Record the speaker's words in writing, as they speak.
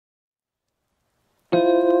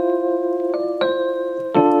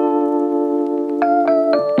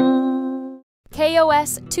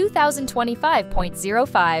KaOS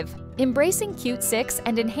 2025.05, embracing Qt6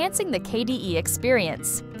 and enhancing the KDE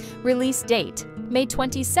experience. Release date, May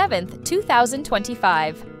 27,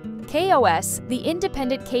 2025. KaOS, the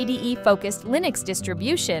independent KDE-focused Linux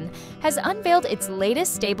distribution, has unveiled its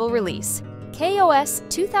latest stable release, KaOS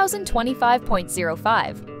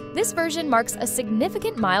 2025.05. This version marks a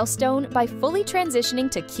significant milestone by fully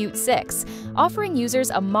transitioning to Qt6, offering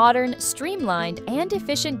users a modern, streamlined, and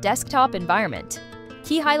efficient desktop environment.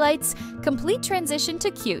 Key highlights: complete transition to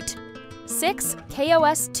Qt6.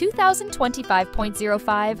 KaOS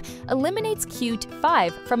 2025.05 eliminates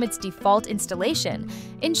Qt5 from its default installation,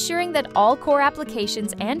 ensuring that all core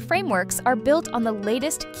applications and frameworks are built on the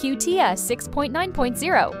latest Qt6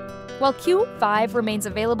 6.9.0. While Qt5 remains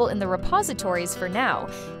available in the repositories for now,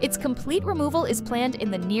 its complete removal is planned in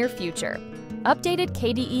the near future. Updated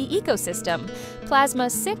KDE ecosystem, Plasma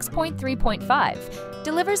 6.3.5,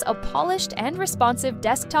 delivers a polished and responsive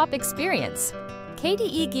desktop experience.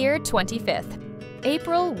 KDE Gear 25th,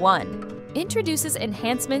 April 1. Introduces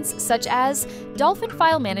enhancements such as Dolphin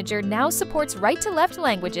File Manager now supports right-to-left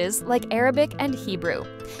languages like Arabic and Hebrew.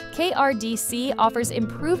 KRDC offers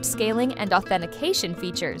improved scaling and authentication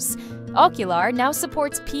features. Okular now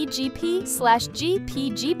supports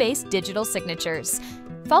PGP/GPG-based digital signatures.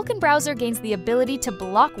 Falcon Browser gains the ability to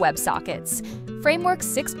block WebSockets. Framework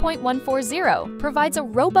 6.140 provides a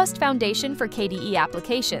robust foundation for KDE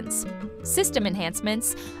applications. System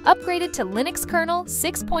enhancements, upgraded to Linux kernel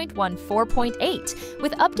 6.14.8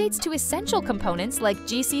 with updates to essential components like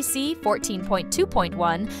GCC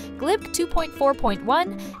 14.2.1, Glibc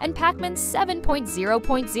 2.4.1, and Pacman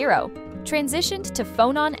 7.0.0. Transitioned to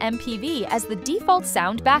phonon-mpv as the default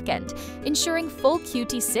sound backend, ensuring full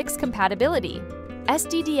Qt6 compatibility.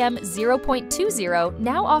 SDDM 0.20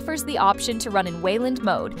 now offers the option to run in Wayland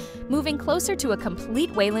mode, moving closer to a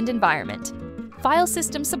complete Wayland environment. File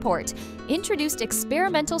system support introduced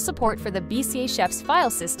experimental support for the bcachefs file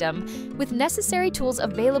system, with necessary tools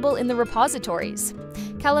available in the repositories.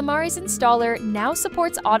 Calamari's installer now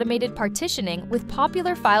supports automated partitioning with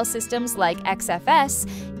popular file systems like XFS,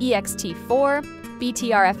 ext4,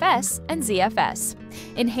 btrfs, and ZFS.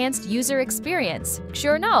 Enhanced user experience,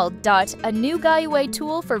 Kernel, a new GUI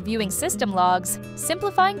tool for viewing system logs,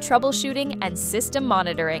 simplifying troubleshooting and system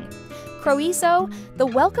monitoring. KRDC, the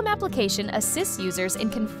welcome application assists users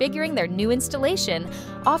in configuring their new installation,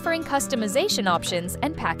 offering customization options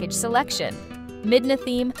and package selection. Midna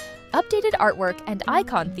theme, updated artwork and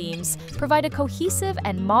icon themes provide a cohesive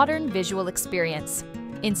and modern visual experience.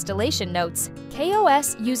 Installation notes,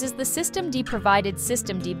 KaOS uses the systemd-provided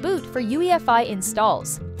systemd boot for UEFI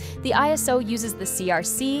installs. The ISO uses the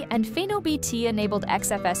CRC and FenoBT-enabled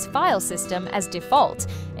XFS file system as default,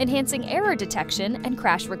 enhancing error detection and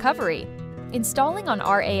crash recovery. Installing on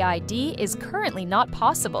RAID is currently not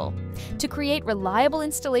possible. To create reliable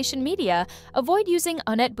installation media, avoid using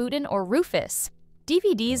UNetBooten or Rufus.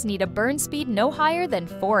 DVDs need a burn speed no higher than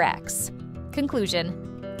 4x. Conclusion: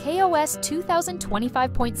 KaOS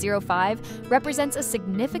 2025.05 represents a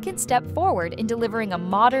significant step forward in delivering a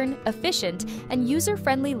modern, efficient, and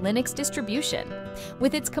user-friendly Linux distribution.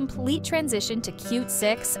 With its complete transition to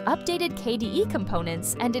Qt6, updated KDE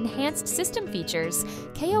components, and enhanced system features,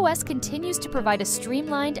 KaOS continues to provide a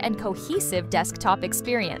streamlined and cohesive desktop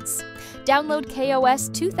experience. Download KaOS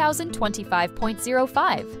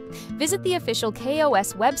 2025.05. Visit the official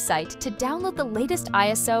KaOS website to download the latest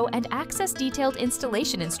ISO and access detailed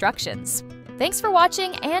installation instructions. Thanks for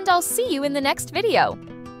watching, and I'll see you in the next video.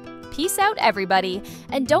 Peace out, everybody,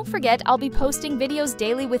 and don't forget I'll be posting videos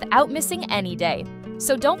daily without missing any day.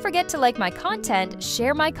 So don't forget to like my content,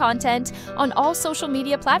 share my content on all social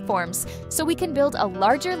media platforms so we can build a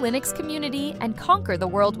larger Linux community and conquer the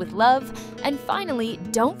world with love. And finally,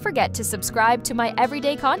 don't forget to subscribe to my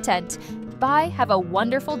everyday content. Bye, have a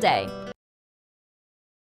wonderful day.